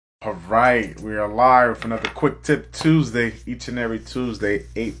All right, we are live with another Quick Tip Tuesday, each and every Tuesday,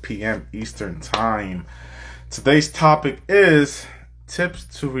 8 p.m. Eastern Time. Today's topic is tips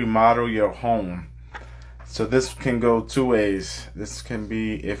to remodel your home. So this can go two ways. This can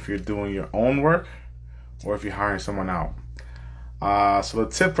be if you're doing your own work or if you're hiring someone out. So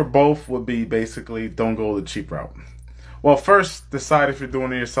the tip for both would be basically don't go the cheap route. Well, first, decide if you're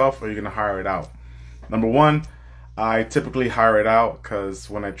doing it yourself or you're going to hire it out. Number one, I typically hire it out because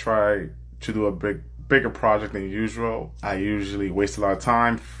when I try to do a bigger project than usual, I usually waste a lot of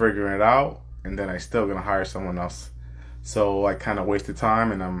time figuring it out, and then I still gonna hire someone else. So I kind of wasted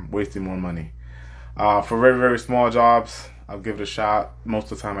time and I'm wasting more money. For very, very small jobs, I'll give it a shot. Most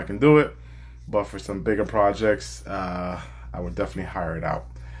of the time I can do it, but for some bigger projects, I would definitely hire it out.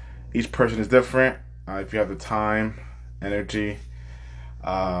 Each person is different. If you have the time, energy,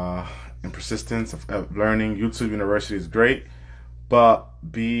 and persistence of learning, YouTube University is great, but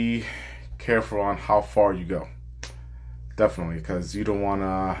be careful on how far you go. Definitely, because you don't want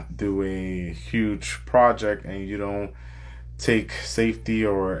to do a huge project and you don't take safety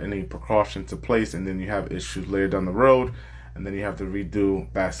or any precautions to place, and then you have issues later down the road, and then you have to redo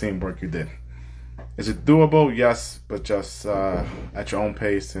that same work you did. Is it doable? Yes, but just at your own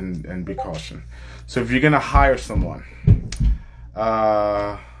pace and be cautious. So if you're gonna hire someone,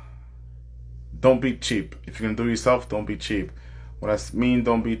 don't be cheap. If you're gonna do it yourself, don't be cheap. What I mean,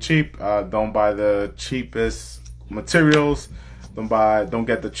 don't be cheap. Don't buy the cheapest materials. Don't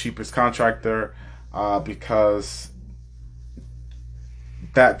get the cheapest contractor because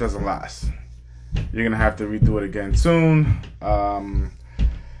that doesn't last. You're gonna have to redo it again soon. The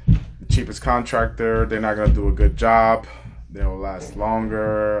cheapest contractor, they're not gonna do a good job. They'll last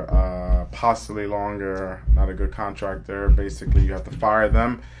longer, possibly longer. Not a good contractor. Basically, you have to fire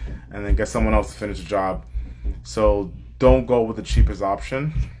them and then get someone else to finish the job. So don't go with the cheapest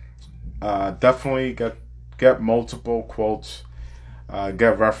option. Definitely get multiple quotes,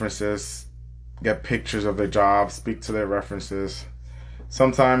 get references, get pictures of their job, speak to their references.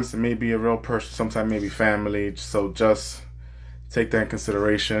 Sometimes it may be a real person, sometimes maybe family. So just take that in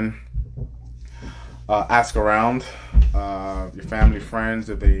consideration. Ask around your family, friends,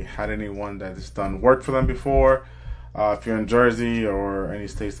 if they had anyone that has done work for them before. If you're in Jersey or any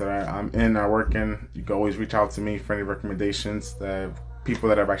states that I'm in, I work in, you can always reach out to me for any recommendations that people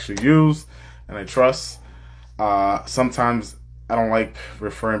that I've actually used and I trust. Sometimes I don't like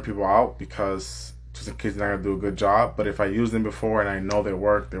referring people out because just in case they're not gonna do a good job. But if I use them before and I know their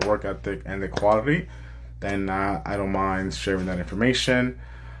work ethic, and their quality, then I don't mind sharing that information.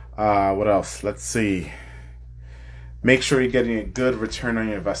 What else? Let's see. Make sure you're getting a good return on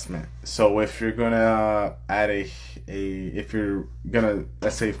your investment. So if you're gonna if you're gonna,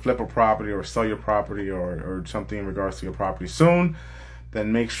 let's say, flip a property or sell your property or something in regards to your property soon,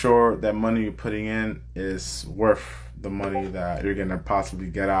 then make sure that money you're putting in is worth the money that you're gonna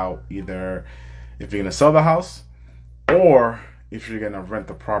possibly get out, either if you're gonna sell the house or if you're gonna rent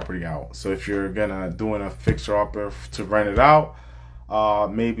the property out. So if you're gonna doing a fixer-upper to rent it out,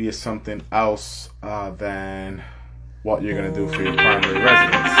 maybe it's something else than what you're going to do for your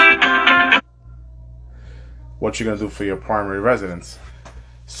primary residence.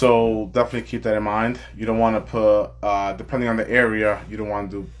 So definitely keep that in mind. You don't want to put, depending on the area, you don't want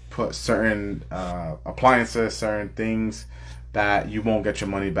to put certain appliances, certain things that you won't get your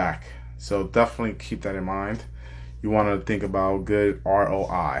money back. So definitely keep that in mind. You want to think about good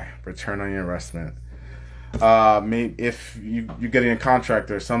ROI, return on your investment. Maybe if you're getting a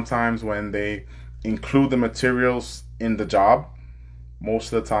contractor, sometimes when they include the materials in the job,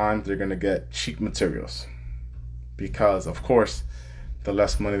 most of the time they're going to get cheap materials because, of course, the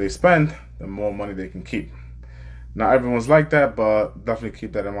less money they spend, the more money they can keep. Not everyone's like that, but definitely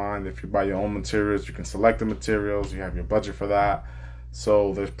keep that in mind. If you buy your own materials, you can select the materials, you have your budget for that.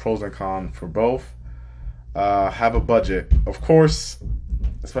 So there's pros and cons for both. Have a budget, of course,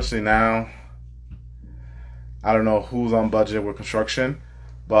 especially now. I don't know who's on budget with construction,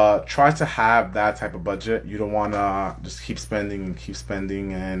 but try to have that type of budget. You don't want to just keep spending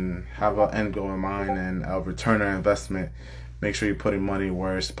and have an end goal in mind and a return on investment. Make sure you're putting money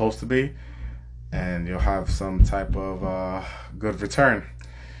where it's supposed to be, and you'll have some type of good return.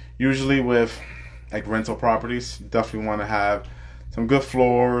 Usually with like rental properties, you definitely want to have some good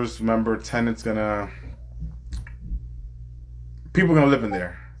floors. Remember, people are going to live in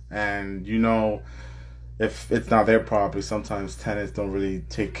there, and if it's not their property, sometimes tenants don't really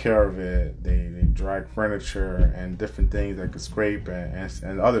take care of it. They drag furniture and different things that could scrape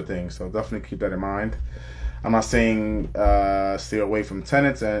and other things. So definitely keep that in mind. I'm not saying stay away from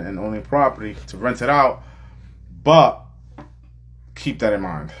tenants and owning property to rent it out, but keep that in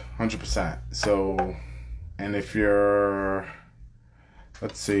mind, 100%. So, and if you're,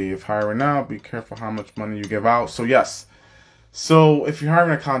 let's see, if hiring out, be careful how much money you give out. So yes, so if you're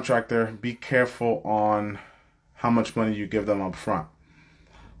hiring a contractor, be careful on how much money you give them up front.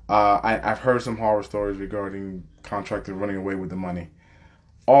 I've heard some horror stories regarding contractors running away with the money.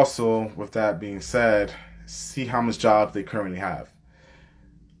 Also, with that being said, see how much jobs they currently have.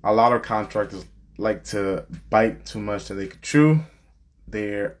 A lot of contractors like to bite too much that they can chew.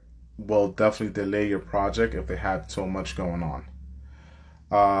 They will definitely delay your project if they have so much going on.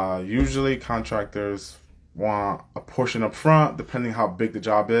 Usually contractors want a portion up front, depending how big the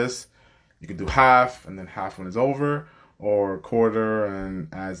job is. You can do half and then half when it's over, or a quarter,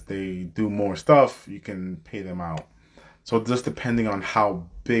 and as they do more stuff, you can pay them out. So just depending on how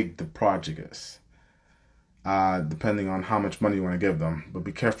big the project is, depending on how much money you want to give them. But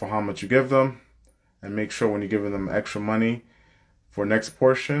be careful how much you give them, and make sure when you're giving them extra money for next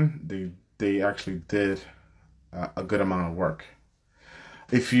portion, they actually did a good amount of work.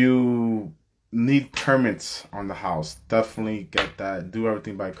 If you need permits on the house, definitely get that. Do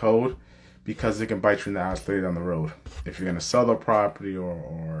everything by code, because it can bite you in the ass later down the road. If you're going to sell the property,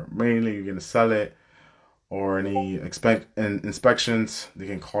 or mainly you're going to sell it, or any inspections, they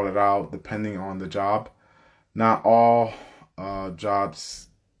can call it out depending on the job. Not all jobs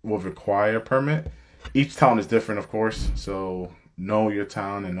will require a permit. Each town is different, of course, so know your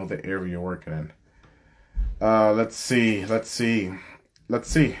town and know the area you're working in. Let's see.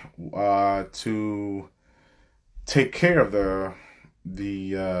 To take care of the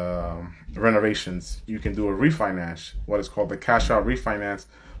renovations, you can do a refinance, what is called the cash out refinance.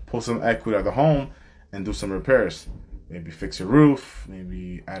 Pull some equity out of the home and do some repairs. Maybe fix your roof,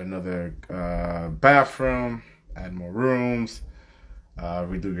 maybe add another bathroom, add more rooms,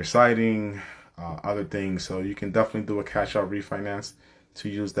 redo your siding, other things. So you can definitely do a cash out refinance to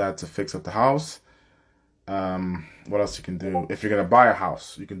use that to fix up the house. What else you can do? If you're going to buy a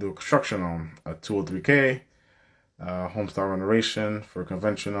house, you can do a construction loan, a 203K, home style renovation for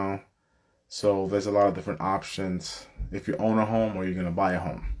conventional. So there's a lot of different options if you own a home or you're going to buy a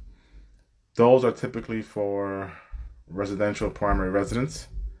home. Those are typically for residential primary residence.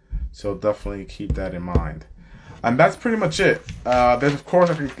 So definitely keep that in mind. And that's pretty much it. There's, of course,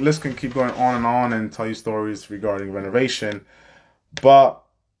 list can keep going on and tell you stories regarding renovation, but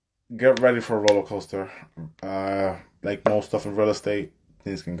get ready for a roller coaster. Like most stuff in real estate,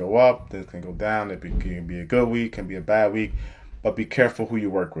 things can go up, things can go down. It can be a good week, can be a bad week, but be careful who you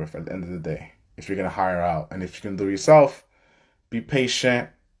work with at the end of the day if you're going to hire out. And if you can do it yourself, be patient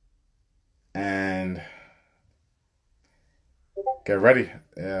and get ready.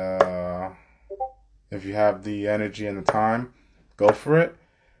 If you have the energy and the time, go for it,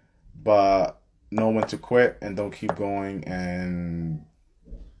 but know when to quit and don't keep going, and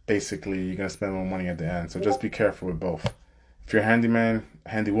basically you're going to spend more money at the end. So just be careful with both. If you're a handyman,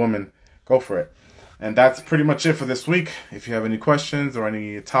 handy woman, go for it. And that's pretty much it for this week. If you have any questions or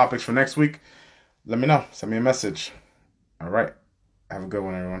any topics for next week, let me know. Send me a message. All right. Have a good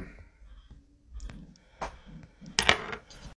one, everyone.